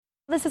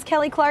This is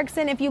Kelly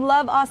Clarkson. If you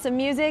love awesome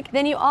music,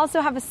 then you also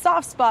have a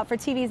soft spot for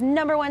TV's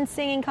 #1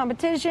 singing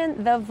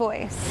competition, The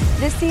Voice.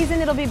 This season,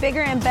 it'll be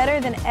bigger and better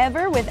than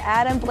ever with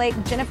Adam Blake,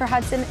 Jennifer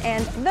Hudson,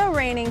 and the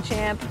reigning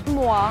champ,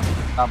 moi.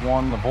 I've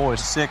won The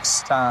Voice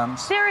 6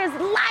 times. There is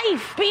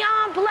life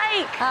beyond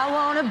Blake. I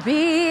want to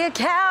be a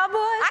cowboy.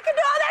 I can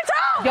do all that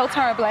too. Your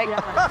turn, Blake.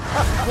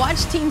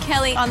 Watch Team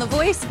Kelly on The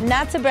Voice.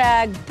 Not to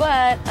brag,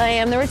 but I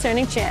am the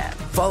returning champ.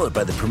 Followed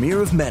by the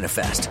premiere of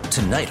Manifest,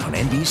 tonight on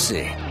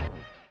NBC.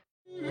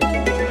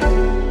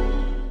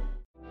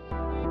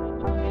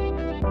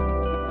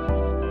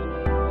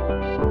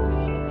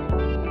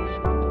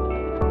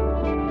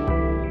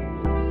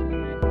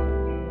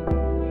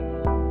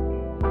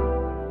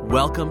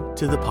 Welcome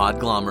to the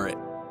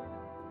Podglomerate.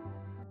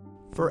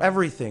 For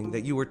everything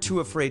that you were too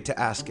afraid to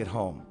ask at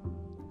home,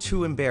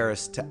 too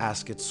embarrassed to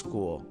ask at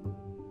school,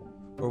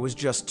 or was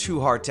just too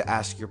hard to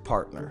ask your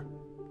partner,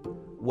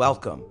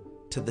 welcome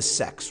to the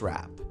Sex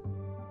Wrap.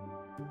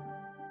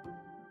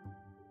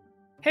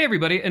 Hey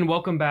everybody, and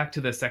welcome back to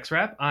the Sex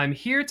Wrap. I'm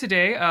here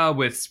today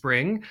with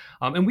Spring,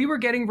 and we were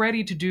getting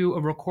ready to do a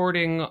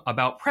recording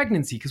about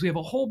pregnancy because we have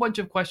a whole bunch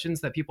of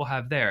questions that people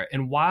have there.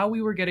 And while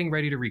we were getting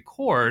ready to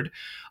record,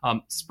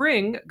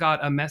 Spring got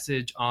a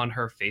message on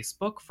her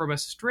Facebook from a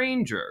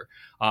stranger,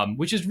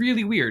 which is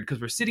really weird because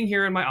we're sitting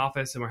here in my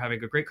office and we're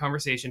having a great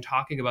conversation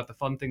talking about the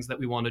fun things that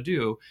we want to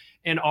do,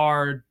 and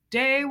our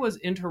day was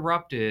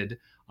interrupted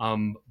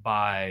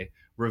by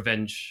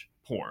revenge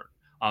porn.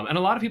 And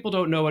a lot of people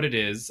don't know what it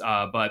is,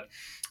 but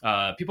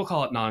people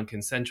call it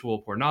non-consensual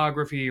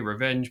pornography,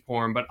 revenge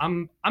porn. But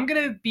I'm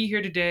going to be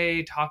here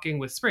today talking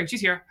with Spring.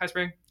 She's here. Hi,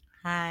 Spring.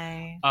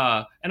 Hi.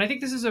 And I think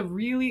this is a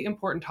really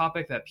important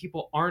topic that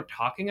people aren't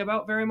talking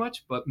about very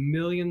much, but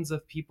millions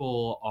of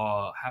people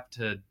have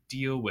to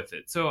deal with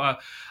it. So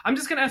I'm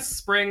just going to ask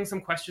Spring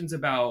some questions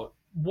about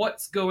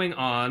what's going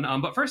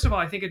on. But first of all,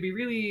 I think it'd be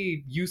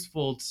really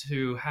useful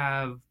to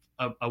have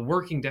a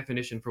working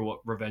definition for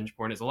what revenge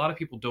porn is. A lot of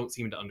people don't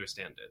seem to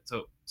understand it.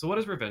 So what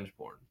is revenge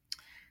porn?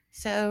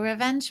 So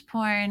revenge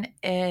porn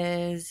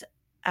is,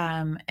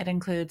 it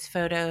includes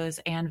photos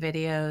and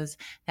videos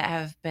that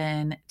have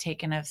been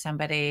taken of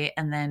somebody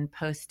and then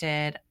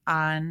posted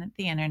on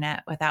the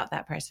internet without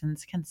that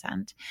person's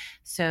consent.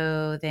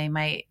 So they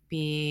might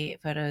be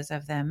photos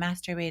of them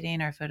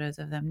masturbating or photos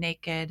of them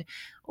naked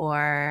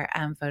or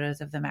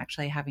photos of them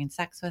actually having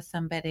sex with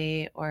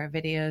somebody or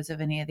videos of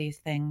any of these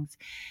things.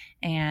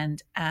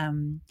 And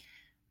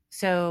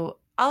so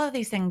all of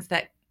these things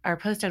that are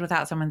posted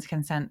without someone's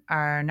consent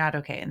are not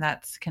okay. And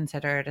that's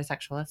considered a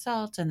sexual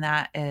assault. And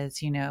that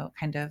is,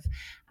 kind of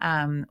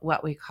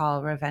what we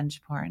call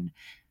revenge porn.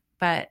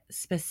 But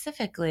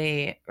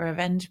specifically,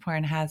 revenge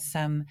porn has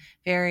some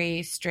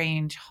very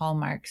strange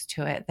hallmarks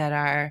to it that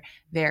are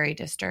very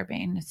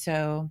disturbing.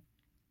 So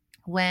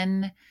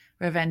when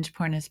revenge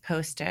porn is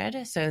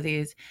posted, so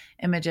these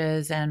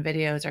images and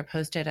videos are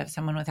posted of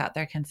someone without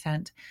their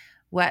consent,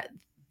 what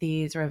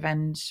these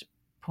revenge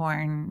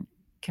porn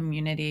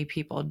community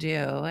people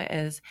do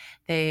is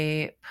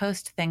they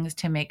post things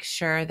to make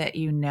sure that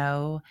you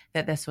know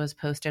that this was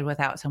posted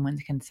without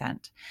someone's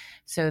consent.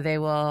 So they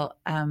will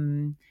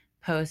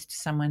post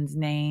someone's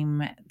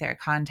name, their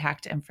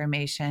contact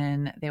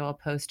information. They will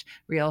post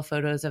real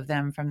photos of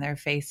them from their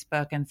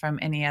Facebook and from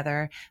any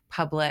other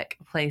public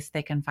place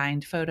they can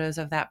find photos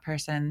of that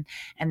person.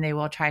 And they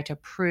will try to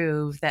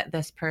prove that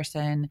this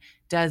person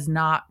does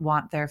not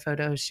want their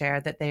photos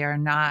shared, that they are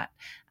not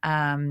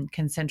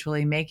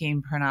consensually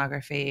making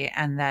pornography,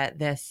 and that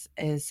this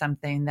is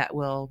something that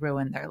will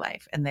ruin their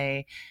life. And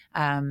they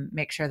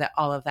make sure that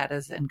all of that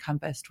is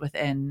encompassed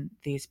within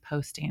these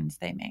postings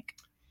they make.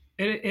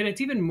 And it's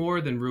even more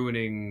than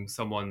ruining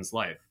someone's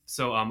life.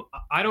 So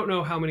I don't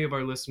know how many of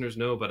our listeners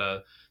know,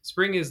 but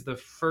Spring is the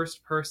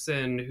first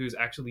person who's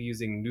actually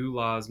using new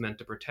laws meant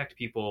to protect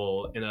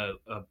people in a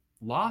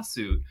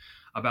lawsuit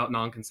about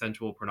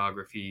non-consensual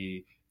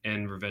pornography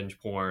and revenge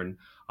porn.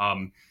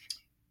 I'm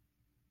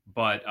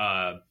quite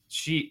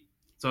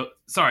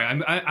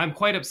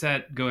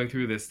upset going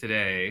through this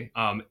today.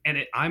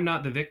 I'm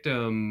not the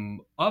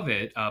victim of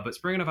it, but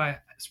Spring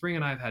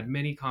and I have had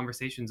many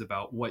conversations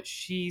about what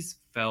she's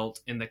felt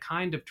and the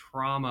kind of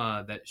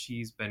trauma that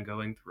she's been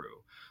going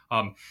through.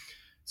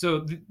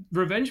 So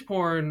revenge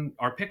porn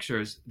are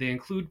pictures. They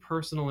include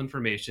personal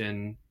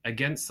information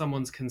against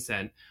someone's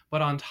consent,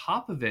 but on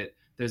top of it,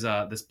 there's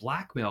this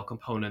blackmail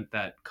component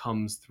that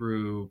comes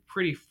through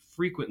pretty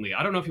frequently.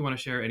 I don't know if you want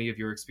to share any of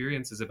your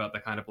experiences about the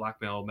kind of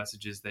blackmail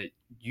messages that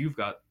you've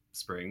got,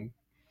 Spring.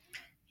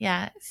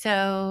 Yeah.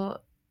 So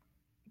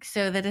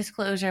the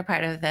disclosure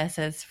part of this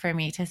is for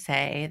me to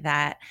say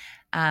that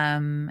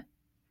an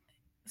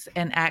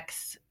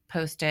ex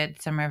posted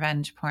some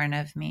revenge porn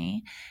of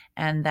me,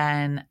 and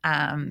then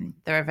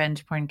the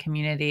revenge porn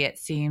community, it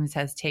seems,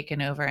 has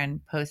taken over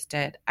and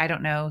posted. I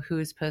don't know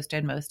who's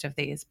posted most of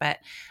these, but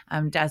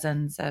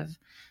dozens of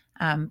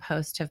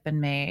posts have been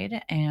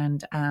made,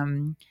 and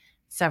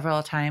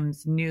several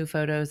times new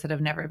photos that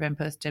have never been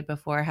posted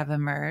before have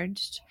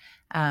emerged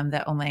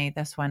that only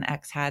this one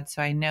ex had.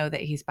 So I know that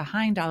he's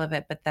behind all of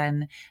it. But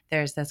then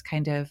there's this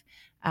kind of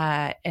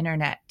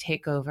internet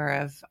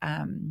takeover of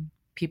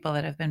people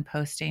that have been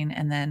posting,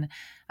 and then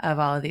of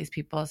all of these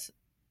people's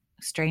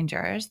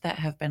strangers that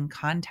have been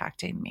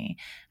contacting me,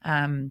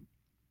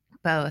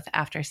 both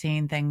after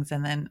seeing things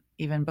and then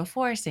even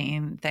before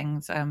seeing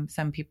things.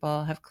 Some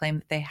people have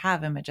claimed that they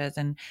have images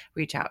and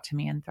reach out to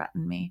me and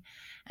threaten me.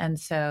 And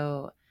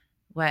so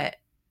what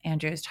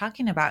Andrew is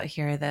talking about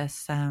here,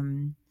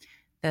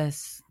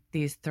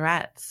 these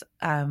threats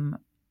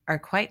are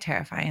quite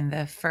terrifying.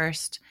 The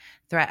first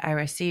threat I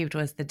received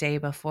was the day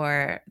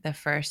before the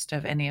first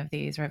of any of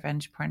these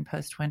revenge porn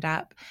posts went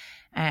up,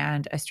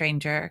 and a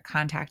stranger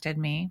contacted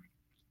me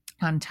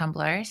on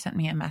Tumblr, sent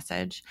me a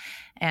message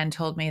and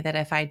told me that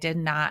if I did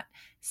not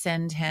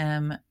send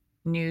him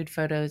nude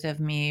photos of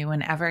me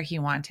whenever he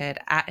wanted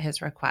at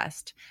his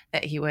request,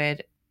 that he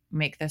would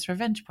make this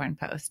revenge porn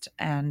post,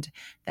 and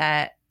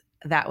that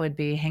would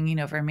be hanging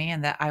over me,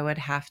 and that I would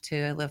have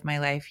to live my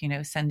life,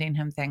 sending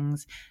him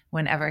things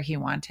whenever he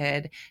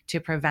wanted to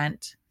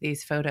prevent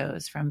these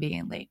photos from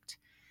being leaked.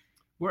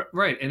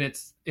 Right. And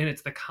it's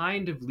the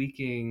kind of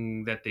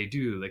leaking that they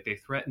do. Like, they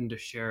threaten to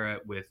share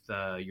it with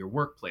your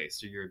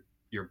workplace or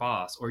your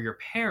boss or your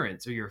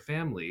parents or your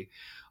family.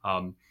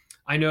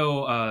 I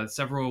know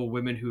several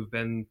women who've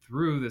been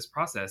through this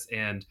process,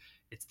 and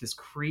it's this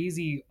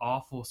crazy,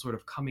 awful sort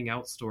of coming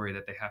out story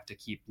that they have to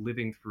keep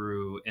living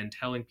through and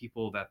telling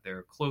people that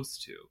they're close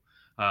to.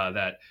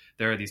 That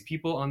there are these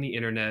people on the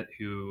internet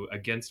who,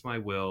 against my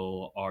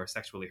will, are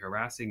sexually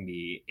harassing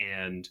me,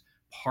 and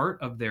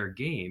part of their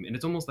game, and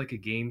it's almost like a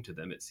game to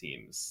them, it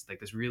seems, like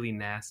this really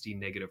nasty,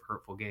 negative,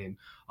 hurtful game,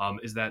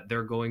 is that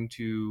they're going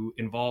to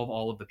involve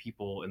all of the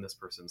people in this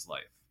person's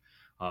life.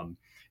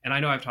 And I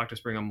know I've talked to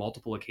Spring on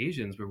multiple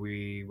occasions where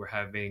we were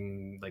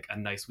having like a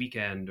nice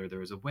weekend, or there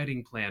was a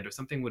wedding planned, or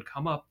something would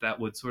come up that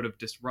would sort of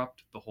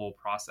disrupt the whole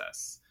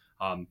process.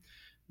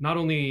 Not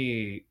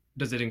only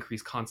does it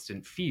increase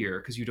constant fear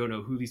because you don't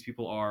know who these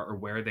people are or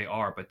where they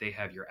are, but they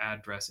have your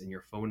address and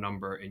your phone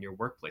number and your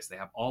workplace. They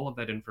have all of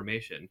that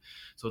information.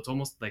 So it's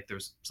almost like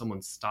there's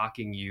someone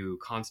stalking you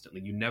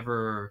constantly.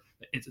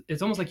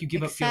 It's almost like you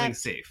give up feeling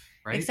safe,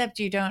 right? Except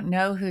you don't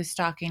know who's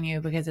stalking you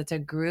because it's a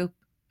group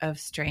of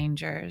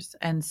strangers.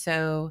 And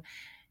so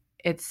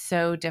it's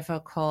so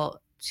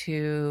difficult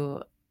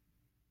to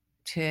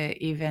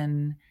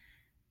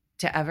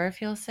ever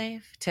feel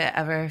safe, to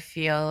ever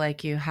feel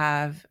like you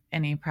have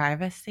any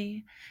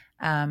privacy.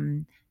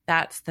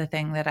 That's the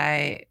thing that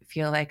I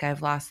feel like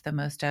I've lost the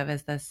most of,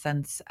 is the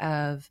sense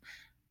of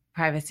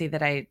privacy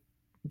that I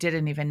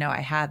didn't even know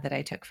I had, that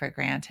I took for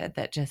granted,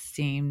 that just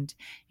seemed,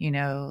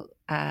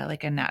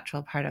 like a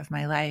natural part of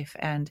my life.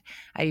 And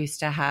I used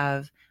to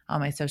have all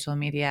my social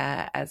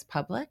media as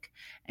public,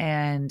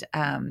 and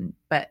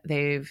but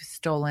they've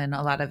stolen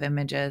a lot of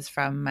images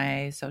from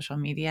my social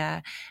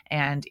media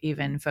and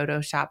even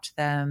photoshopped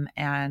them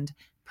and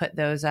put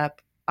those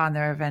up on the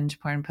revenge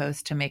porn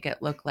post to make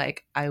it look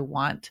like I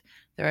want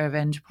the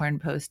revenge porn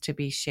post to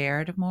be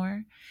shared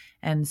more.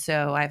 And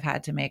so I've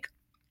had to make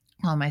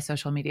all my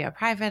social media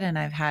private, and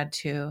I've had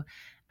to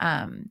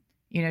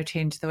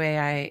change the way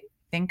I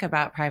think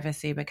about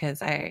privacy,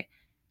 because I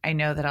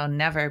know that I'll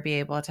never be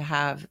able to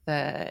have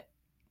the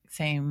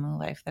same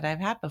life that I've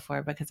had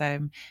before, because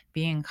I'm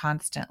being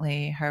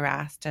constantly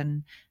harassed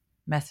and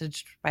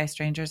messaged by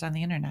strangers on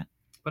the internet.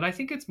 But I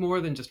think it's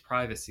more than just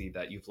privacy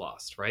that you've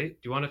lost, right? Do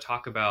you want to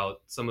talk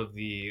about some of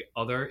the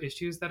other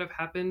issues that have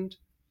happened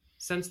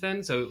since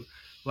then? So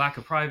lack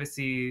of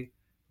privacy,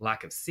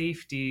 lack of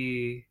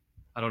safety,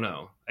 I don't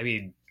know. I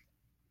mean,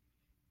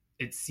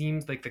 it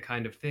seems like the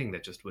kind of thing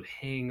that just would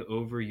hang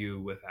over you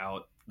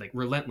without, like,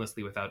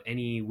 relentlessly, without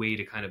any way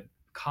to kind of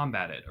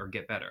combat it or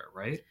get better,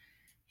 right?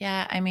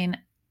 Yeah, I mean,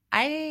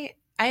 I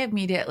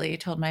immediately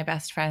told my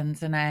best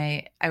friends, and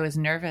I was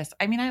nervous.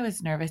 I mean, I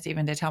was nervous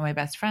even to tell my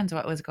best friends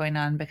what was going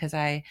on, because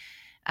I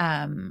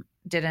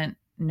didn't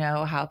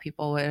know how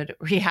people would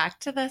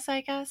react to this,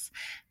 I guess.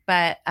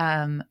 But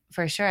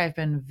for sure, I've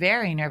been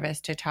very nervous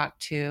to talk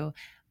to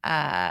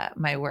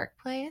my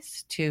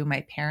workplace, to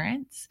my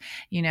parents.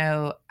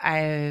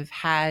 I've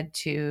had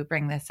to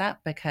bring this up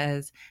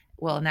because,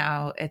 well,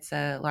 now it's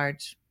a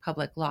large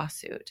public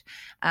lawsuit.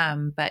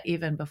 But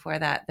even before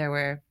that, there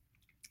were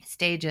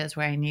stages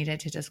where I needed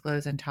to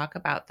disclose and talk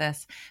about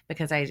this,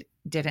 because I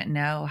didn't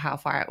know how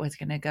far it was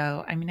going to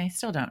go. I mean, I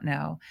still don't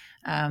know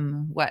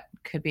what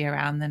could be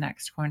around the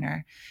next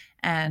corner.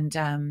 And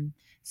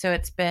so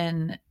it's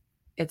been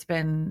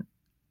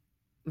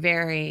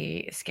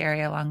very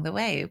scary along the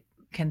way,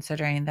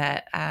 considering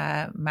that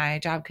my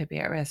job could be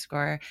at risk,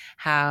 or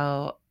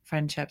how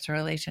friendships or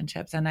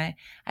relationships. And I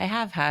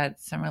have had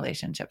some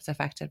relationships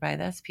affected by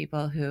this,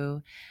 people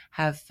who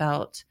have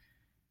felt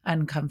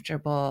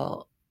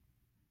uncomfortable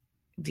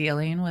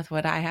dealing with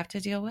what I have to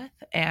deal with.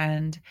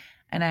 And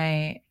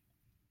I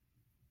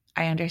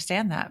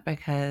understand that,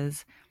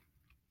 because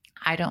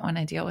I don't want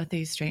to deal with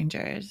these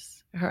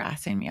strangers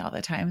harassing me all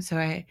the time.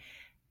 So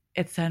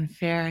it's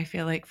unfair, I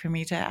feel like, for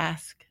me to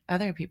ask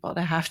other people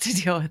to have to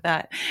deal with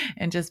that.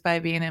 And just by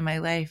being in my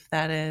life,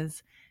 that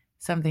is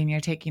something you're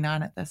taking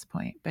on at this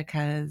point,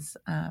 because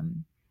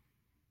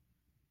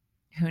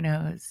who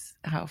knows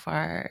how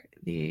far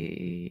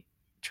the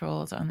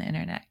trolls on the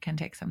internet can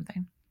take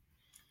something.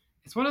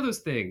 It's one of those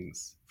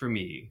things for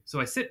me.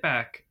 So I sit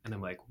back and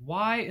I'm like,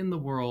 why in the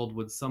world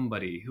would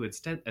somebody who had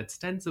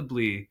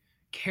ostensibly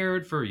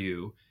cared for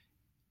you,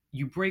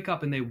 you break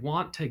up and they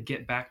want to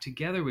get back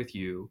together with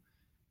you,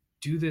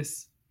 do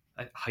this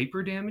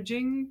hyper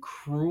damaging,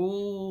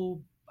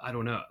 cruel, I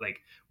don't know, like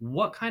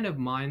what kind of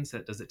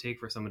mindset does it take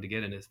for someone to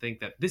get in and think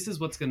that this is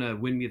what's going to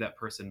win me that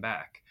person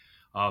back?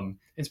 And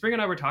Spring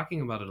and I were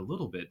talking about it a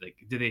little bit. Like,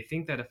 do they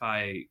think that if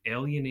I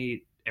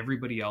alienate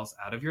everybody else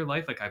out of your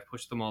life, like I've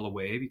pushed them all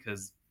away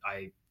because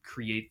I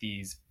create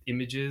these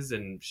images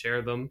and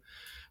share them,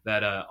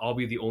 that I'll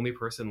be the only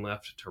person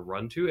left to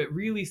run to? It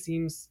really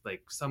seems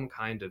like some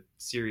kind of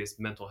serious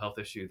mental health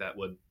issue that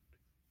would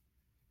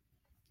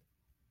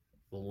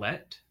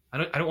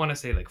I don't want to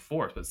say like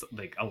force, but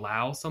like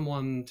allow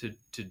someone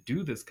to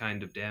do this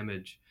kind of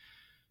damage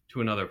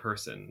to another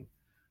person.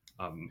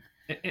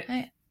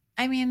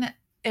 I mean,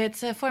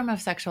 it's a form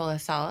of sexual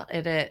assault.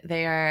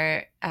 They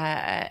are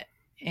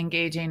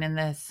engaging in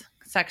this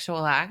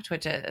sexual act,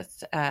 which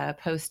is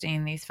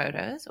posting these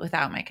photos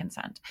without my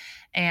consent.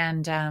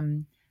 And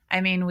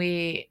I mean,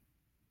 we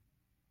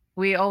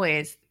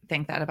always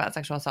think that about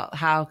sexual assault.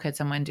 How could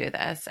someone do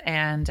this?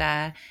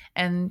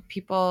 And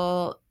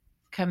people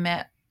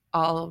commit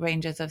all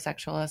ranges of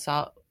sexual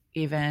assault,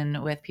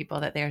 even with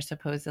people that they're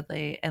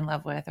supposedly in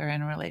love with or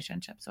in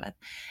relationships with.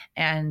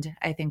 And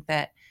I think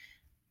that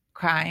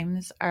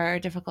crimes are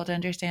difficult to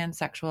understand.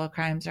 Sexual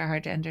crimes are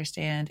hard to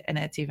understand. And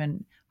it's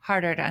even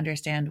harder to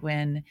understand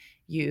when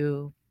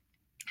you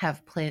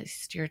have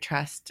placed your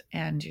trust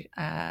and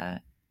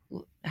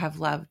have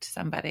loved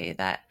somebody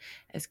that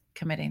is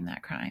committing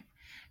that crime.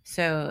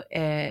 So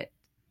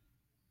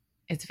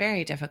it's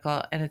very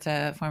difficult, and it's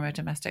a form of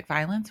domestic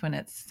violence when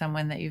it's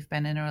someone that you've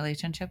been in a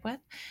relationship with.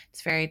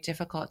 It's very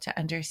difficult to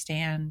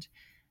understand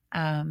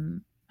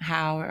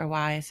how or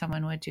why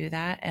someone would do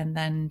that, and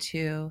then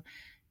to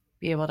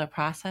be able to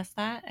process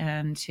that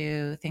and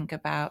to think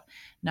about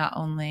not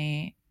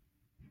only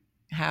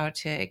how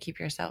to keep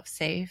yourself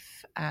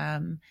safe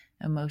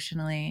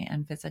emotionally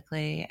and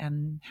physically,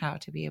 and how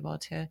to be able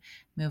to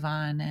move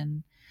on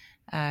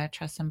and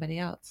trust somebody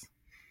else.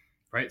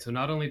 Right. So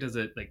not only does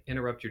it like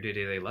interrupt your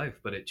day-to-day life,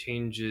 but it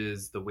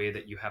changes the way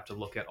that you have to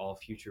look at all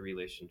future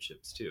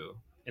relationships too.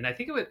 And I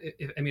think it would,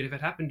 if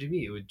it happened to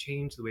me, it would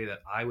change the way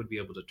that I would be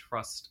able to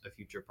trust a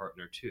future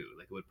partner too.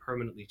 Like it would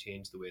permanently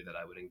change the way that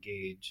I would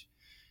engage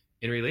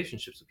in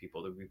relationships with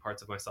people. There would be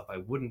parts of myself I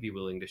wouldn't be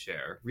willing to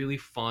share. Really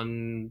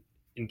fun,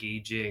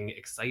 engaging,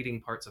 exciting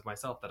parts of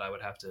myself that I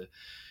would have to,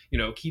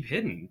 keep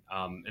hidden.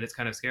 And it's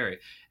kind of scary.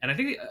 And I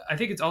think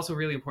it's also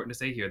really important to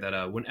say here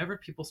that whenever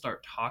people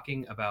start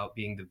talking about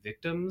being the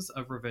victims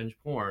of revenge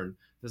porn,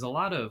 there's a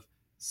lot of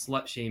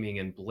slut shaming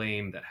and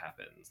blame that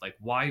happens. Like,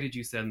 why did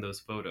you send those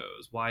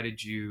photos? Why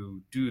did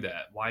you do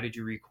that? Why did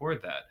you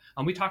record that?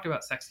 We talked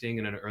about sexting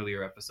in an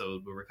earlier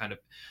episode where we're kind of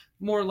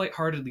more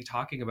lightheartedly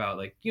talking about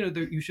like,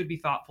 you should be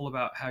thoughtful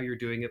about how you're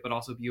doing it, but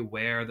also be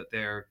aware that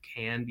there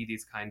can be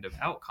these kind of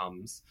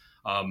outcomes.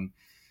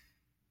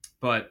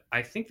 But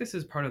I think this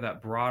is part of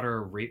that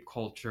broader rape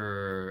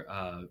culture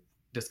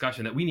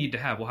discussion that we need to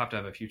have. We'll have to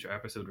have a future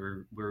episode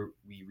where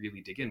we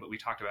really dig in, but we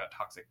talked about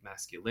toxic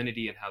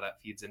masculinity and how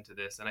that feeds into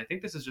this. And I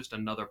think this is just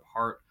another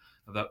part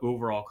of the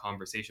overall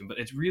conversation, but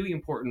it's really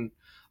important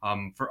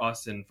for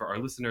us and for our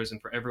listeners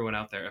and for everyone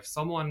out there. If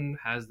someone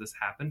has this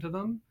happen to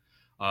them,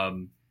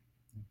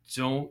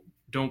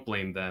 don't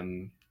blame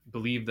them,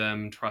 believe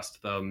them,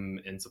 trust them,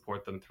 and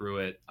support them through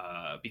it,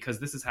 because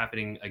this is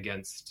happening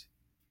against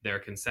their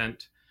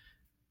consent.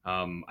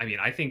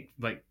 I think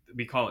like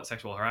we call it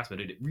sexual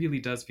harassment. It really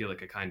does feel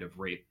like a kind of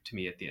rape to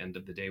me at the end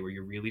of the day, where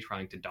you're really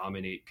trying to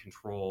dominate,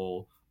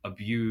 control,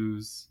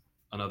 abuse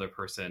another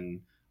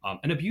person,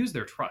 and abuse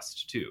their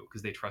trust too,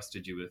 because they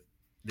trusted you with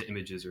the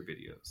images or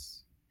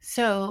videos.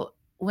 So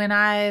when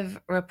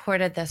I've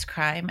reported this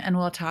crime, and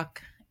we'll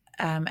talk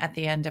at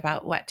the end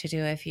about what to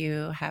do if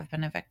you have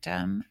been a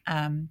victim.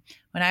 When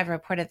I've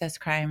reported this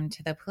crime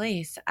to the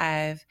police,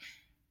 I've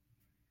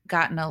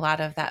gotten a lot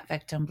of that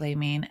victim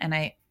blaming, and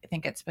I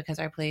think it's because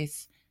our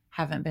police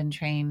haven't been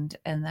trained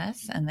in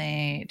this and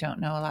they don't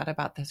know a lot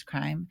about this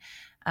crime.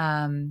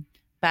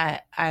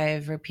 But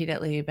I've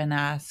repeatedly been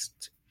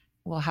asked,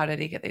 well, how did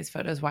he get these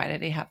photos? Why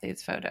did he have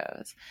these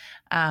photos?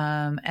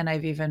 And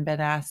I've even been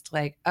asked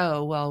like,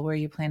 oh, well, were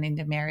you planning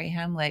to marry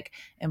him? Like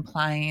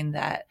implying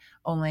that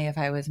only if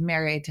I was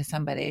married to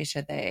somebody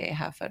should they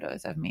have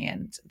photos of me.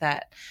 And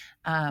that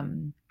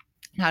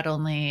not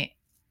only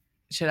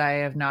should I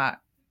have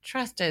not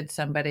trusted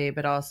somebody,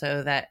 but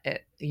also that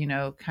it,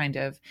 kind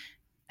of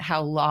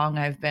how long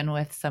I've been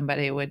with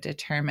somebody would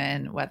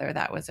determine whether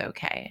that was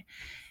okay.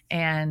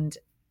 And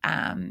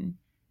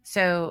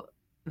so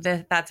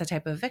that's a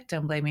type of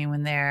victim blaming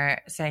when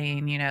they're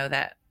saying,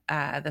 that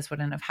this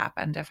wouldn't have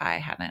happened if I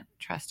hadn't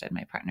trusted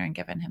my partner and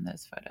given him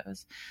those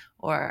photos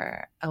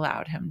or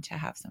allowed him to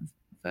have some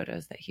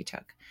photos that he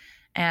took.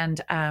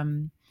 And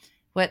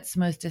what's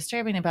most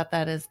disturbing about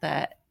that is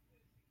that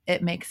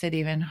it makes it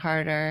even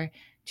harder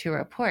to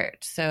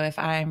report. So if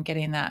I'm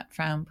getting that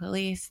from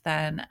police,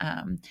 then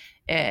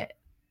it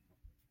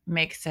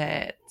makes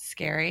it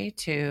scary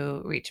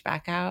to reach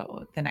back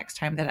out the next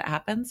time that it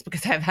happens,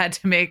 because I've had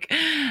to make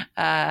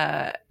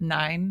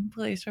 9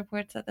 police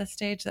reports at this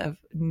stage of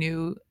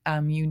new,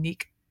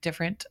 unique,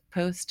 different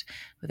posts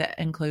that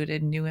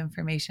included new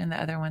information that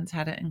other ones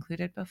hadn't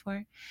included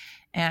before.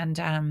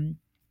 And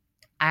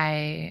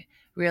I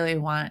really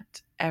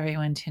want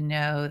everyone to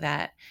know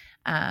that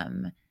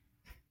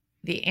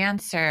the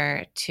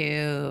answer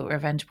to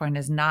revenge porn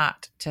is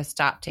not to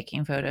stop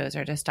taking photos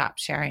or to stop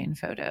sharing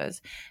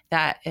photos.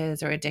 That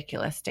is a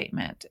ridiculous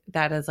statement.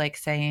 That is like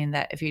saying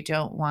that if you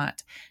don't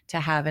want to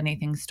have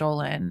anything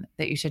stolen,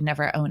 that you should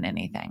never own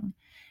anything.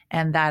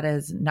 And that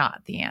is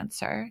not the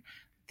answer.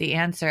 The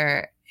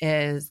answer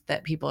is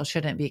that people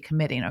shouldn't be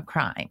committing a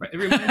crime. Right.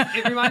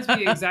 It reminds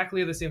me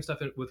exactly of the same stuff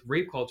with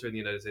rape culture in the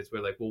United States,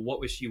 where like, well, what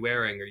was she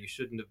wearing? Or you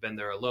shouldn't have been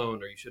there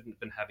alone, or you shouldn't have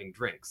been having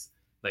drinks.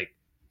 Like,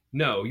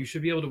 no, you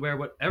should be able to wear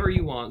whatever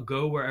you want,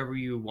 go wherever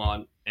you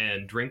want,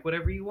 and drink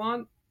whatever you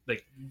want.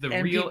 Like, the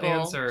real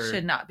answer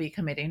should not be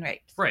committing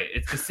rapes. Right.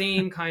 It's the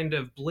same kind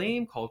of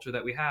blame culture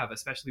that we have,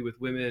 especially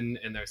with women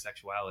and their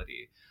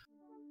sexuality.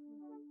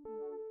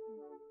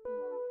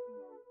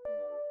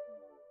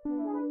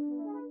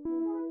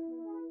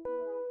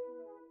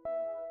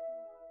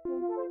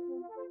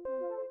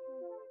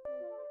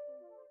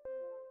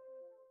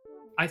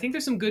 I think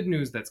there's some good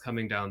news that's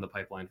coming down the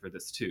pipeline for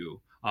this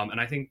too. And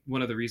I think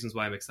one of the reasons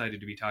why I'm excited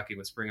to be talking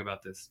with Spring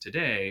about this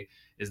today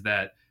is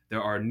that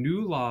there are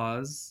new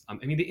laws. I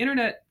mean, the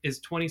internet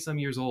is 20 some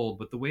years old,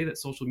 but the way that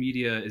social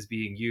media is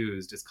being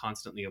used is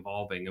constantly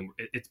evolving, and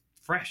it's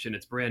fresh and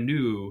it's brand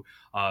new.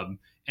 And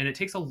it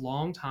takes a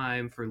long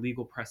time for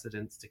legal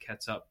precedents to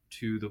catch up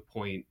to the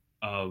point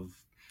of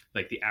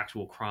like the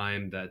actual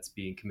crime that's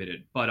being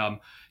committed. But do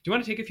you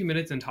want to take a few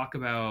minutes and talk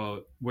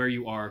about where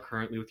you are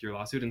currently with your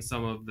lawsuit and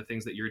some of the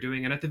things that you're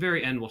doing? And at the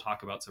very end, we'll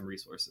talk about some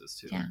resources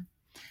too.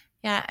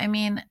 Yeah. I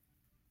mean,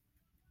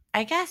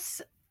 I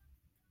guess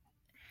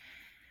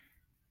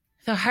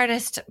the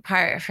hardest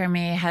part for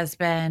me has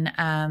been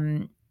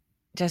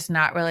just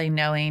not really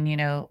knowing,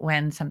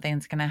 when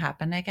something's going to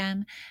happen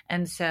again.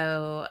 And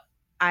so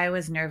I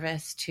was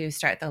nervous to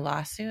start the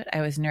lawsuit.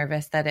 I was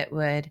nervous that it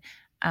would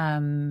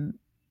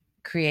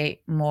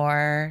create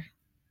more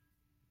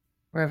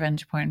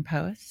revenge porn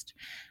posts,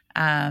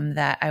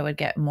 that I would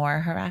get more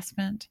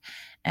harassment.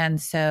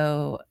 And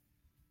so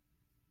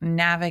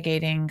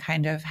navigating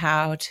kind of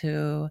how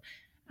to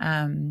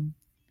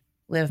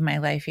live my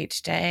life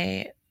each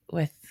day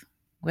with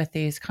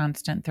these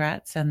constant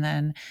threats, and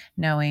then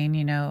knowing,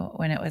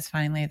 when it was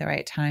finally the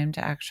right time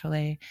to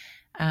actually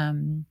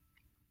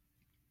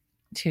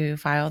to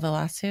file the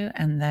lawsuit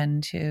and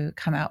then to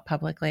come out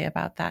publicly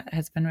about that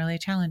has been really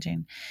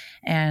challenging.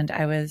 And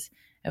I was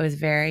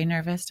very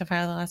nervous to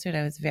file the lawsuit.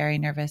 I was very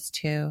nervous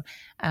to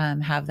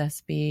have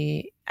this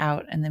be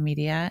out in the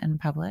media and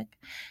public.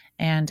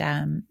 And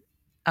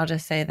I'll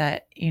just say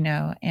that,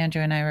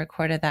 Andrew and I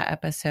recorded that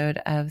episode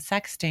of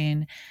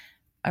Sexting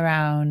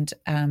around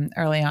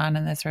early on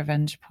in this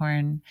revenge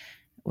porn,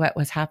 what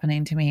was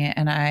happening to me.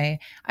 And I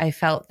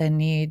felt the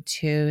need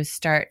to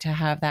start to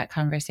have that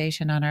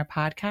conversation on our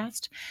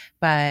podcast,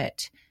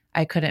 but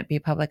I couldn't be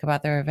public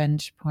about the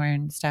revenge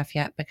porn stuff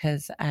yet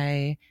because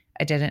I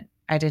didn't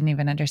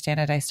even understand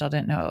it. I still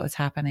didn't know what was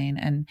happening.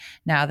 And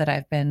now that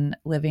I've been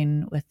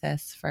living with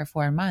this for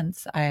 4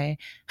 months, I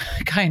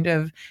kind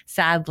of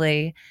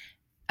sadly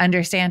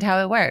understand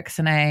how it works.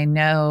 And I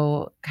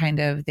know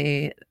kind of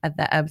the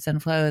ebbs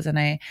and flows. And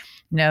I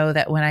know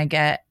that when I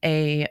get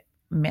a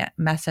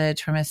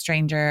message from a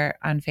stranger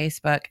on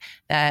Facebook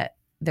that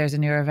there's a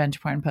new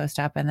revenge porn post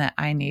up and that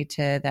I need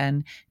to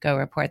then go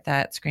report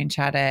that,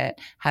 screenshot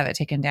it, have it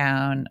taken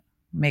down,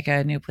 make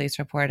a new police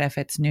report if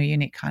it's new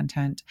unique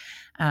content.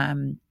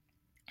 And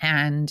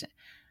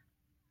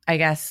I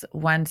guess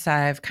once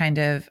I've kind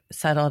of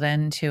settled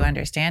into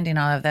understanding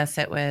all of this,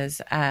 it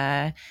was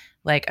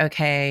like,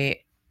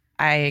 okay,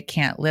 I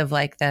can't live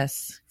like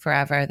this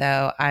forever,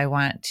 though. I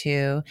want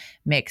to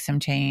make some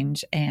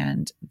change.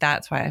 And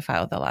that's why I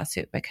filed the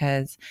lawsuit,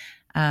 because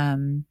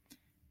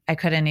I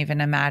couldn't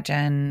even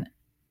imagine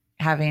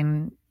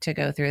having to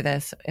go through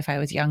this if I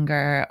was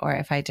younger, or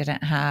if I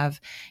didn't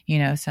have,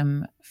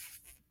 some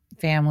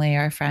family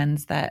or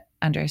friends that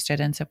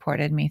understood and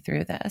supported me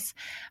through this.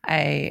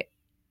 I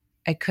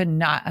could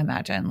not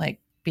imagine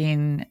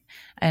being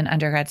an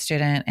undergrad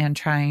student and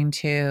trying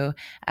to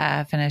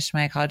finish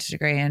my college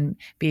degree and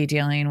be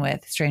dealing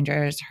with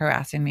strangers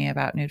harassing me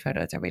about nude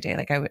photos every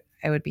day.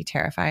 I would be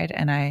terrified,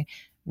 and I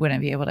wouldn't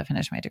be able to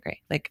finish my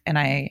degree. And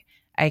I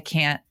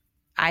can't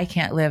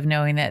live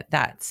knowing that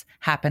that's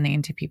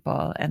happening to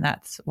people. And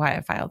that's why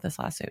I filed this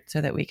lawsuit, so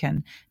that we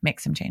can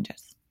make some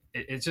changes.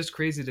 it's just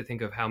crazy to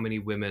think of how many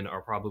women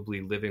are probably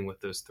living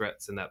with those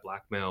threats and that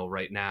blackmail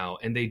right now,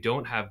 and they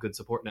don't have good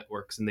support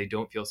networks, and they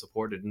don't feel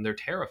supported, and they're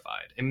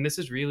terrified. I mean, this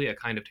is really a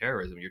kind of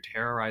terrorism. You're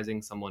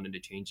terrorizing someone into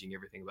changing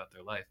everything about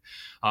their life.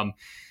 And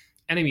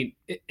I mean,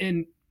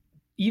 and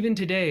even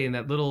today, in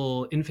that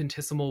little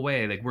infinitesimal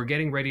way, like, we're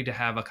getting ready to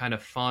have a kind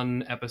of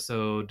fun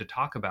episode to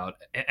talk about.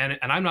 And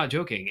I'm not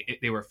joking.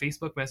 They were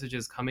Facebook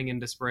messages coming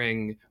into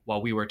Spring while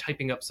we were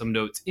typing up some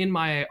notes in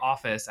my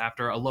office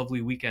after a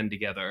lovely weekend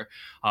together.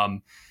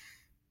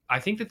 I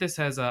think that this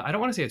has, I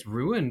don't want to say it's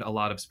ruined a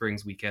lot of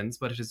Spring's weekends,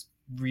 but it has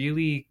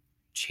really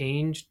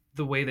changed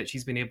the way that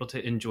she's been able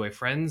to enjoy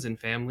friends and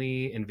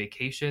family and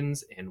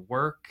vacations and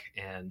work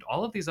and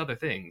all of these other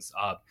things.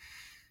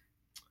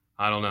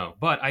 I don't know,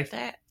 but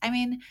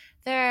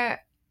there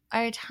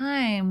are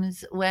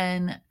times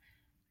when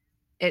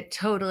it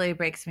totally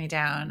breaks me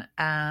down.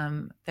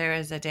 There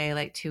was a day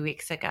like 2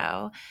 weeks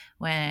ago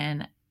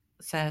when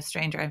a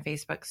stranger on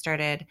Facebook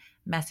started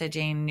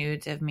messaging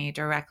nudes of me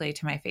directly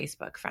to my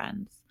Facebook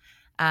friends.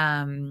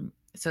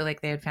 So like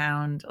they had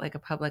found like a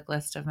public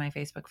list of my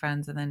Facebook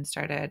friends and then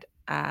started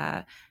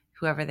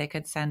whoever they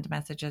could send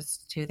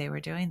messages to, they were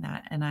doing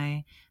that. And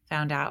I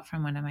found out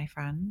from one of my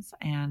friends,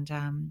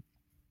 and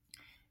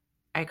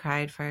I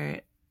cried for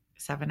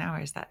 7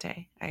 hours that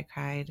day.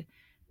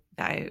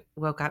 I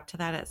woke up to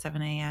that at 7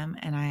 a.m.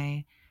 and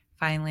I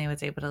finally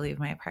was able to leave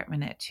my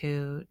apartment at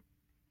 2.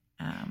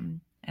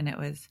 And it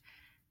was,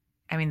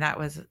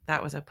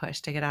 that was a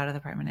push to get out of the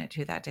apartment at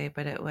 2 that day,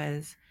 but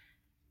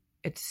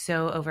it's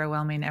so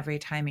overwhelming every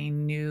time a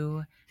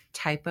new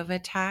type of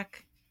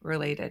attack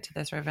related to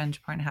this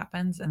revenge porn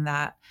happens. And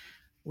that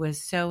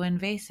was so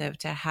invasive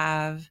to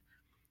have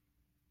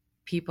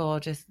people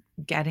just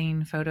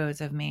getting photos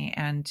of me.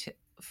 And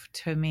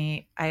to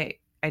me, I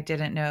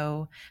didn't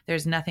know,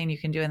 there's nothing you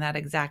can do in that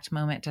exact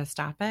moment to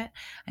stop it.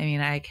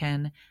 I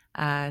can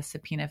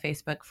subpoena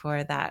Facebook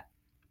for that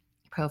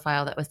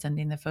profile that was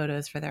sending the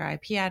photos for their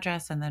IP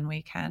address, and then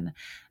we can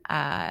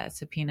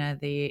subpoena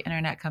the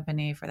internet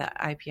company for that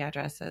IP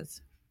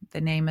addresses, the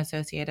name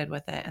associated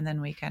with it, and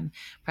then we can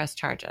press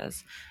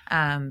charges.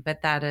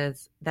 But that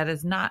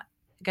is not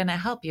going to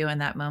help you in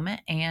that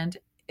moment, and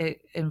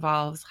it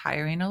involves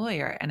hiring a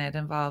lawyer, and it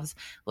involves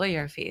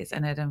lawyer fees,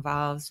 and it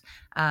involves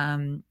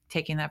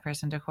taking that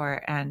person to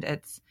court. And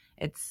it's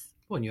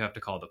when you have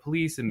to call the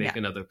police and make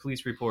another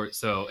police report.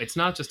 So it's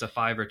not just a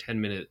 5 or 10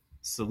 minute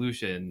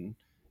solution.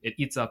 It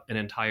eats up an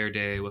entire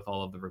day with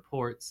all of the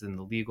reports and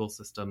the legal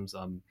systems.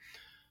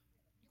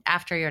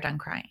 After you're done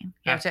crying,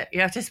 you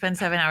have to spend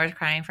 7 hours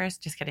crying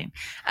first. Just kidding.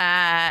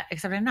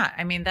 Except I'm not.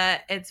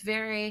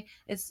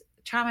 It's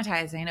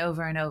traumatizing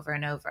over and over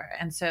and over.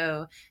 And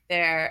so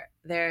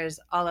there's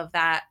all of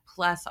that,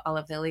 plus all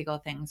of the legal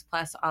things,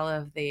 plus all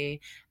of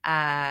the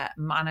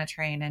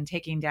monitoring and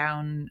taking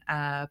down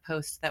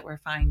posts that we're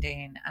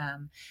finding.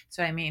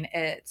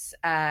 It's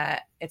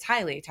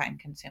highly time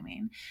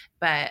consuming,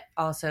 but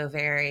also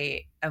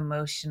very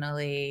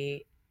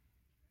emotionally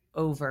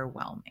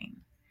overwhelming.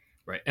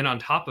 Right. And on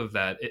top of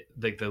that,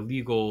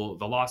 the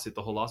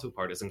whole lawsuit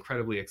part is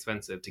incredibly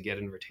expensive to get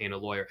and retain a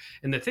lawyer.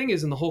 And the thing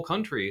is, in the whole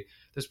country,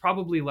 there's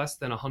probably less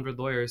than 100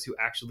 lawyers who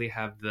actually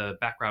have the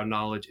background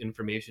knowledge,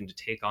 information to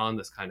take on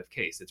this kind of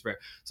case. It's rare.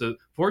 So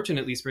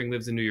fortunately, Spring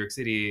lives in New York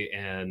City,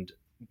 and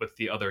with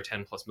the other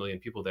 10 plus million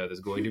people there, there's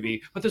going to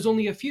be, but there's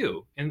only a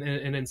few. And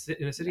in a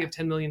city of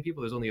 10 million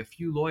people, there's only a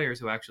few lawyers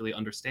who actually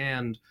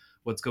understand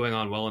what's going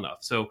on well enough.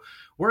 So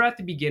we're at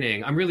the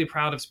beginning. I'm really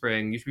proud of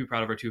Spring. You should be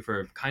proud of her too,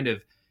 for kind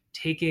of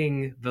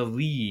taking the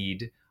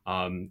lead.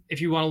 If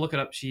you want to look it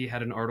up, she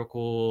had an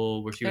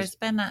article where there's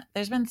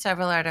been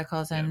several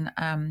articles, and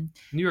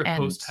New York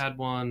Post had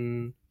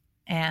one,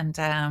 and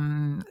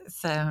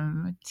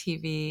some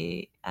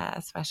TV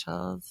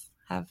specials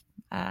have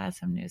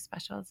some news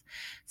specials.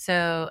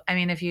 So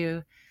if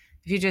you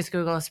just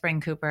Google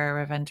Spring Cooper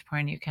revenge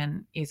porn, you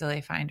can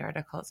easily find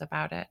articles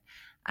about it.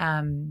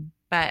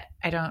 But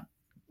I don't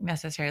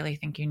necessarily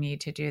think you need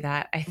to do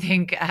that. I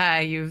think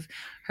you've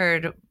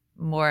heard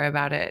more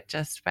about it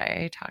just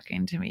by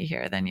talking to me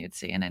here than you'd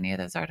see in any of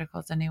those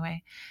articles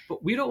anyway.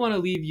 But we don't want to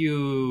leave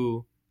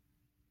you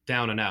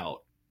down and out.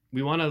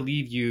 We want to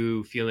leave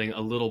you feeling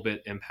a little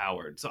bit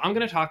empowered. So I'm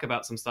going to talk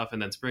about some stuff,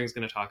 and then Spring's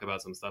going to talk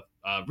about some stuff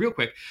real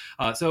quick.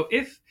 So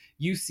if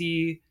you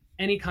see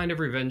any kind of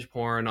revenge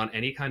porn on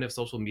any kind of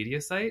social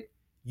media site,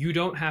 you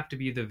don't have to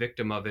be the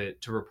victim of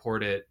it to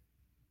report it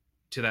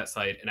to that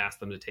site and ask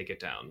them to take it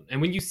down.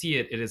 And when you see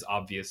it, it is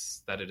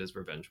obvious that it is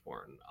revenge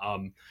porn.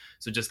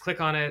 So just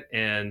click on it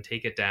and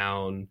take it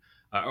down,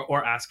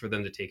 or ask for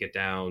them to take it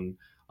down.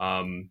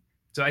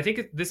 So I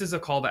think this is a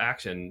call to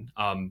action.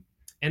 And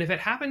if it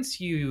happens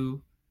to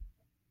you,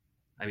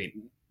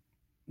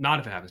 not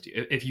if it happens to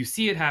you, if you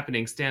see it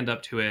happening, stand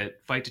up to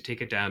it, fight to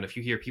take it down. If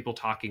you hear people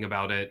talking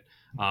about it,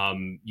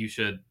 you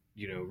should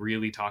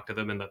really talk to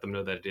them and let them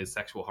know that it is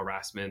sexual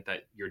harassment,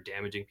 that you're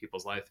damaging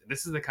people's life.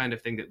 This is the kind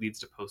of thing that leads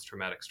to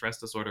post-traumatic stress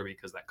disorder,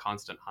 because that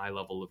constant high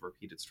level of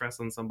repeated stress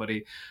on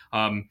somebody.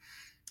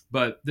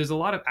 But there's a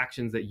lot of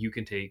actions that you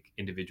can take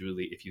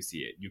individually if you see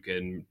it. You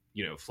can,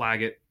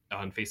 flag it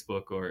on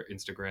Facebook or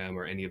Instagram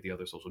or any of the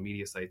other social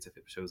media sites if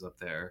it shows up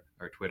there,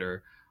 or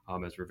Twitter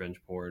as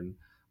revenge porn.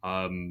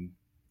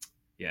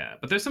 Yeah,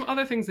 but there's some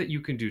other things that you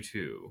can do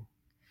too.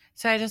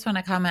 So I just want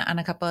to comment on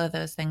a couple of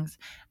those things.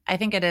 I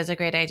think it is a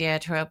great idea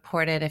to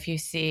report it if you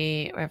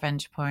see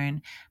revenge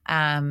porn.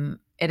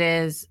 It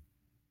is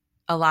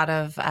a lot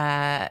of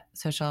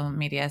social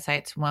media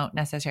sites won't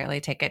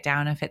necessarily take it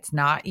down if it's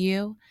not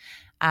you.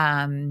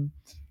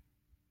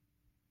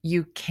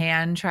 You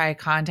can try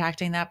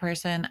contacting that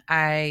person.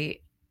 That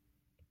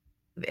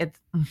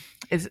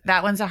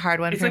one's a hard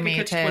one for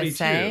me to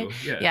say.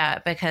 Yeah,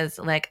 because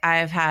like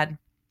I've had,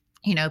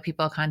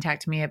 people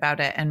contact me about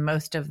it, and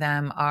most of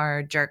them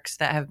are jerks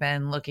that have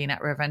been looking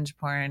at revenge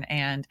porn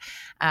and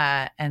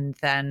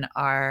then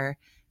are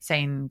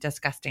saying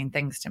disgusting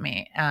things to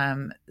me.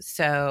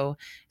 So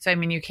I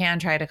mean, you can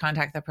try to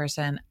contact the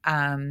person.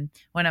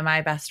 One of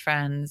my best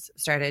friends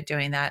started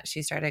doing that.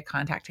 She started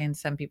contacting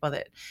some people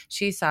that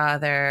she saw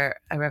their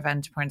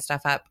revenge porn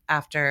stuff up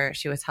after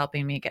she was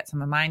helping me get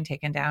some of mine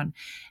taken down.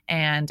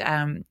 And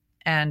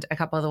a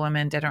couple of the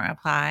women didn't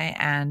reply,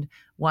 and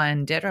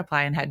one did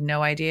reply and had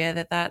no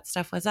idea that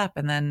stuff was up.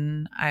 And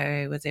then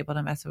I was able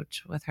to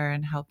message with her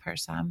and help her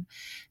some.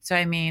 So,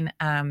 I mean,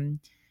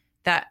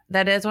 that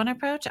is one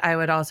approach. I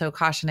would also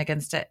caution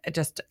against it.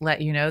 Just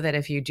let you know that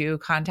if you do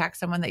contact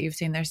someone that you've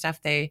seen their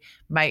stuff, they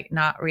might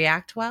not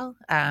react well.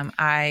 That's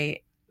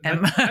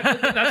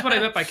what I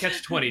meant by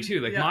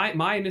catch-22. Like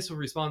my initial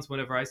response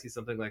whenever I see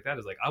something like that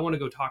is like, I want to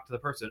go talk to the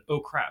person.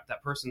 Oh crap,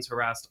 that person's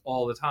harassed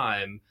all the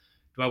time.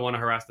 Do I want to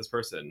harass this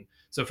person?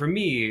 So for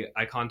me,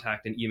 I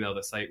contact and email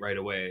the site right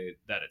away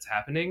that it's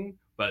happening,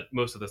 but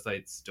most of the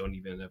sites don't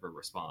even ever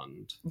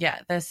respond. Yeah,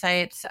 the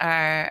sites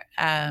are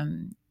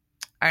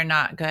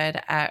not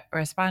good at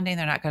responding.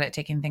 They're not good at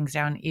taking things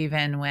down,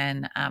 even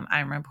when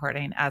I'm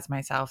reporting as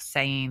myself,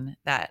 saying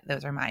that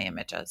those are my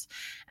images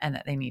and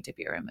that they need to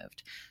be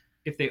removed.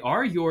 If they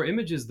are your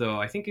images,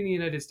 though, I think in the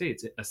United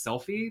States, a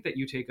selfie that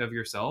you take of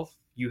yourself,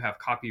 you have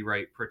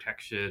copyright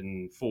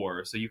protection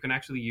for. So you can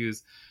actually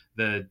use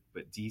the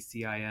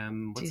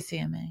DCMA.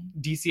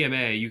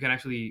 You can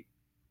actually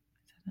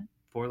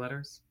 4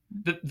 letters.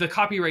 The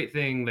copyright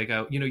thing, like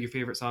your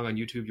favorite song on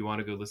YouTube, you want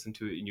to go listen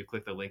to it and you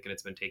click the link and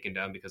it's been taken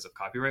down because of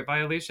copyright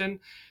violation.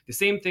 The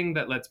same thing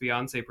that lets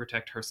Beyonce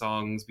protect her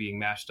songs being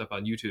mashed up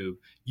on YouTube,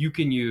 you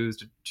can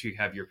use to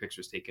have your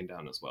pictures taken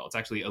down as well. It's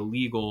actually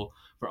illegal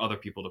for other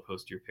people to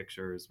post your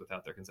pictures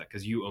without their consent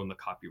because you own the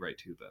copyright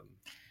to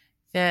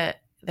them.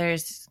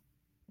 There's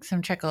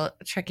some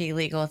tricky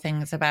legal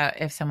things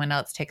about if someone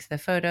else takes the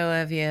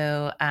photo of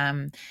you.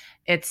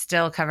 It's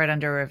still covered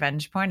under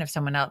revenge porn if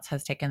someone else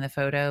has taken the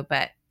photo,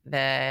 but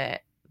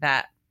that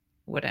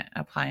wouldn't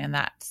apply in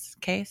that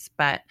case,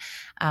 but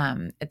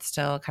it's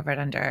still covered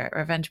under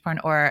revenge porn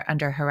or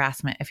under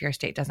harassment if your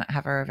state doesn't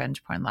have a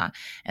revenge porn law.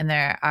 And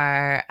there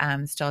are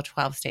still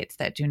 12 states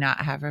that do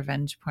not have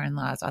revenge porn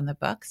laws on the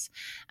books.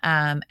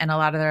 And a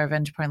lot of the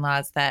revenge porn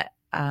laws that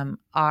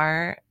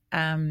are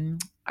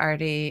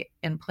already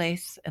in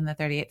place in the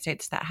 38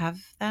 states that have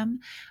them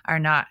are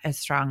not as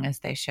strong as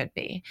they should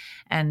be.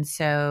 And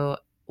so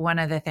one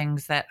of the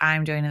things that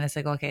I'm doing in this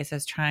legal case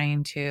is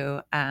trying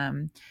to,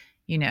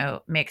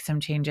 make some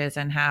changes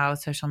in how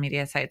social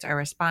media sites are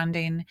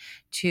responding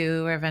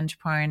to revenge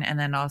porn, and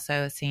then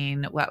also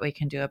seeing what we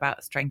can do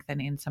about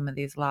strengthening some of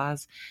these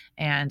laws.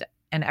 And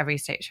every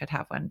state should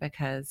have one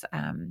because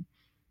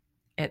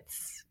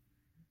it's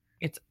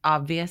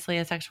obviously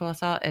a sexual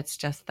assault. It's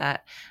just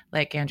that,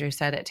 like Andrew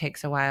said, it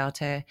takes a while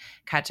to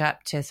catch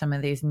up to some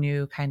of these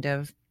new kind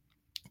of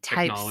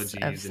types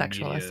of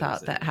sexual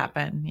assault that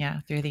happen,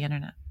 through the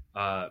internet.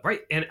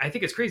 Right. And I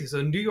think it's crazy.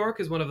 So New York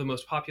is one of the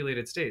most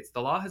populated states.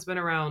 The law has been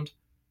around.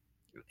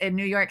 And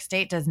New York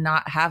State does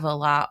not have a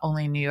law.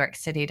 Only New York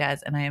City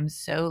does. And I am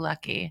so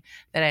lucky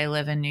that I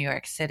live in New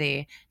York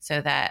City so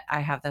that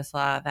I have this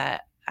law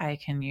that I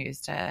can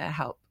use to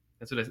help.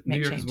 That's what New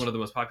York is one of the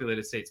most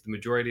populated states. The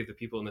majority of the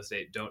people in the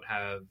state don't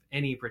have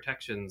any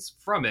protections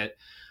from it.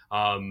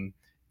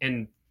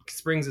 And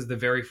Springs is the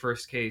very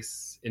first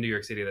case in New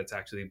York City that's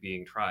actually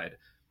being tried,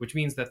 which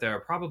means that there are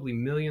probably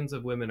millions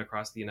of women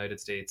across the United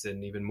States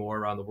and even more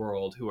around the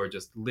world who are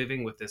just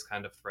living with this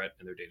kind of threat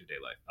in their day-to-day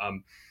life.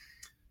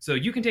 So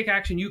you can take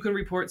action. You can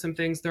report some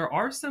things. There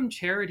are some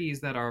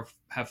charities that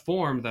have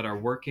formed that are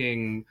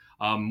working.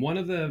 One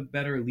of the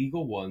better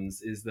legal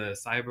ones is the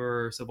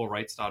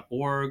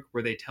cybercivilrights.org,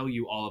 where they tell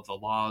you all of the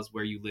laws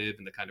where you live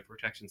and the kind of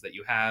protections that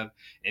you have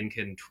and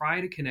can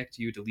try to connect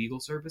you to legal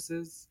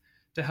services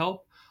to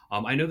help.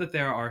 I know that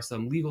there are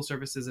some legal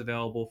services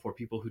available for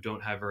people who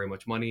don't have very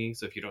much money.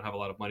 So if you don't have a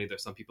lot of money,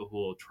 there's some people who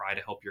will try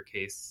to help your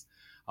case.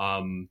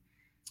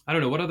 I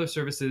don't know. What other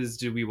services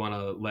do we want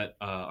to let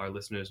our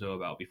listeners know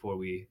about before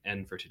we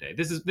end for today?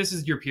 This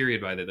is your period,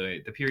 by the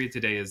way. The period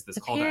today is this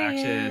call to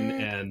action,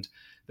 and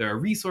there are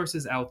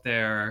resources out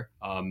there.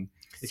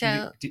 If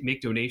you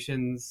make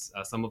donations,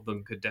 some of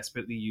them could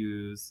desperately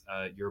use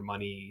your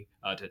money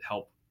to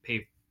help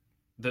pay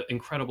the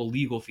incredible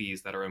legal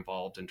fees that are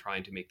involved in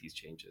trying to make these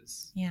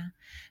changes. Yeah.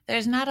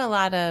 There's not a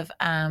lot of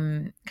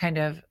kind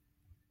of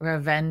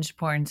revenge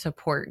porn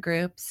support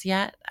groups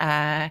yet.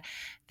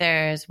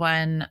 There's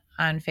one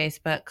on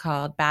Facebook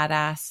called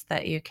Badass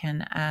that you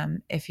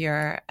can, if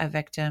you're a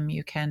victim,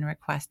 you can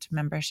request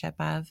membership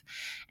of.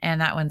 And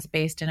that one's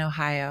based in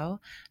Ohio,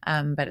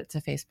 but it's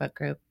a Facebook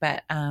group.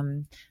 But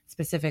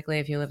specifically,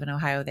 if you live in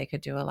Ohio, they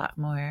could do a lot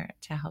more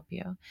to help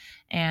you.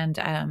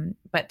 And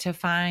but to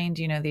find,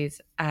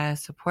 these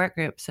support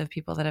groups of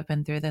people that have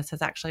been through this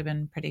has actually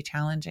been pretty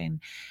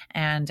challenging.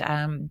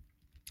 And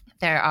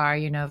there are,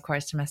 of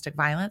course, domestic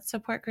violence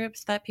support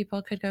groups that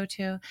people could go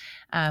to,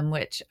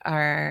 which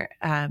are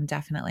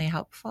definitely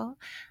helpful.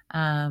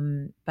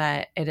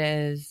 But it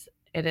is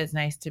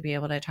nice to be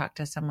able to talk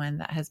to someone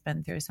that has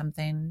been through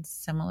something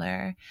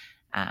similar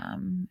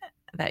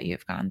that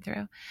you've gone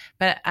through.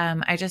 But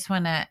I just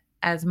want to,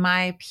 as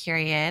my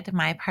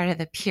part of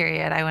the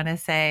period, I want to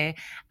say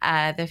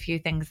the few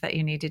things that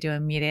you need to do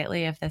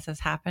immediately if this has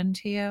happened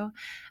to you.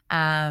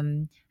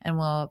 And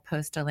we'll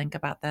post a link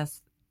about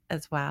this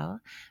as well.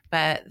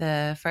 But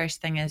the first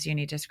thing is you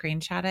need to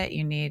screenshot it.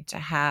 You need to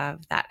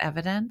have that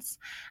evidence.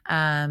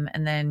 And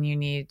then you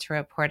need to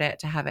report it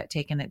to have it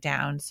taken it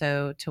down.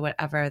 So to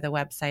whatever the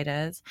website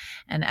is,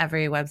 and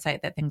every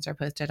website that things are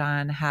posted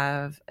on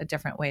have a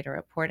different way to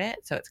report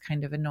it. So it's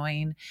kind of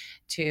annoying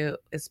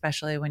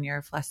especially when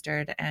you're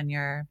flustered and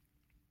you're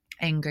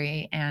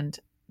angry and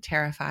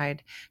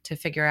terrified, to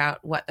figure out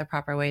what the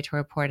proper way to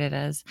report it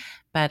is.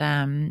 But,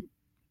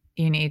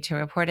 you need to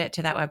report it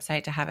to that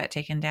website to have it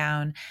taken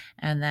down,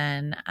 and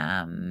then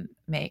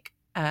make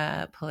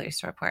a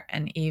police report.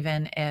 And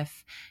even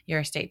if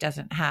your state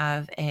doesn't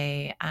have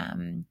a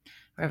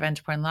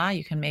revenge porn law,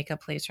 you can make a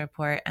police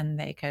report and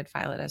they could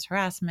file it as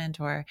harassment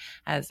or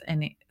as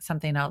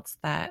something else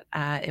that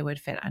it would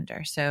fit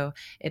under. So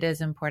it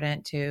is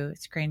important to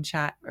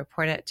screenshot,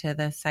 report it to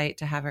the site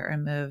to have it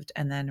removed,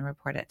 and then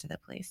report it to the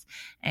police.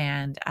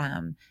 And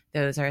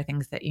those are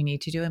things that you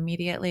need to do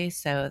immediately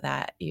so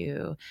that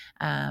you,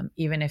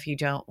 even if you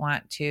don't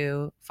want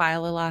to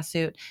file a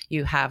lawsuit,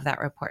 you have that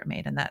report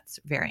made. And that's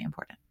very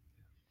important.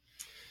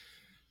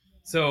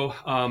 So,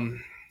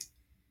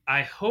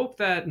 I hope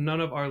that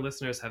none of our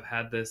listeners have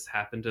had this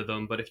happen to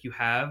them, but if you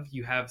have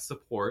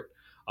support.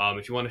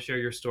 If you want to share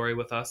your story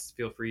with us,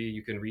 feel free,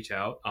 you can reach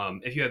out.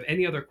 If you have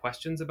any other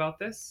questions about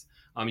this,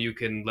 you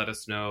can let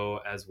us know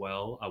as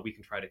well. We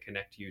can try to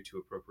connect you to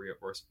appropriate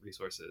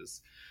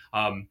resources.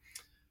 So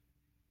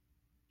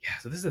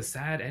this is a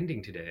sad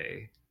ending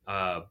today,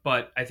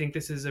 but I think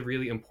this is a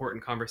really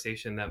important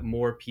conversation that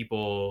more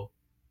people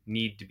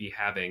need to be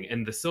having.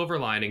 And the silver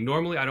lining,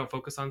 normally I don't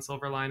focus on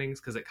silver linings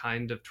because it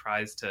kind of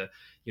tries to,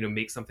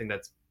 make something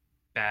that's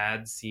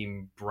bad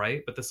seem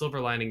bright, but the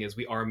silver lining is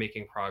we are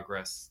making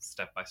progress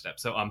step by step.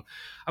 So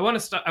I want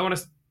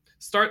to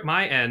start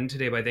my end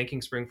today by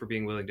thanking Spring for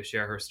being willing to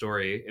share her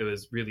story. It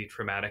was really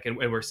traumatic, and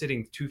we're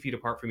sitting 2 feet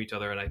apart from each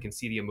other, and I can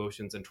see the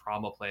emotions and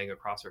trauma playing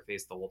across her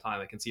face the whole time.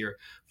 I can see her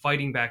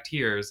fighting back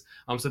tears.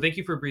 So thank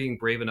you for being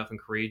brave enough and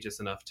courageous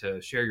enough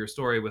to share your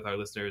story with our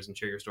listeners and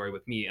share your story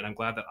with me. And I'm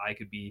glad that I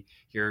could be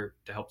here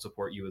to help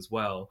support you as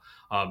well.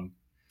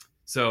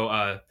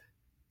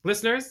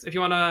 Listeners, if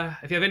you have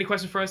any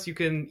questions for us, you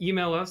can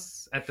email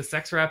us at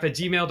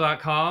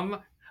thesexwrap@gmail.com.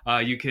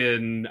 You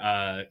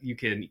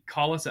can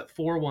call us at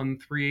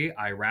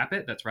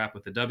 413-I-RAP-IT. That's rap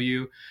with a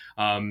W.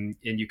 And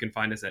you can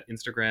find us at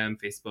Instagram,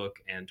 Facebook,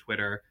 and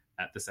Twitter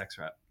at The Sex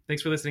Wrap.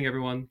 Thanks for listening,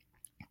 everyone.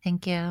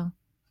 Thank you.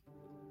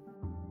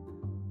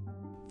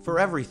 For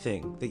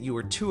everything that you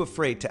were too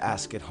afraid to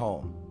ask at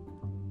home,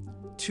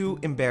 too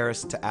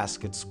embarrassed to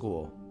ask at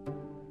school,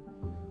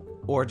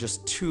 or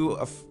just too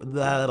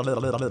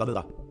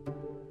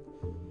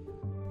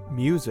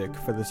Music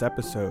for this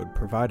episode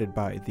provided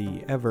by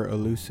the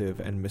ever-elusive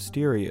and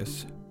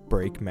mysterious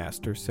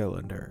Breakmaster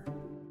Cylinder.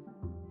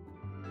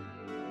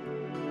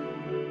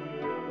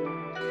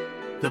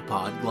 The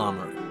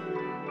Podglomerate.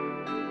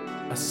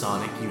 A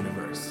sonic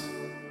universe.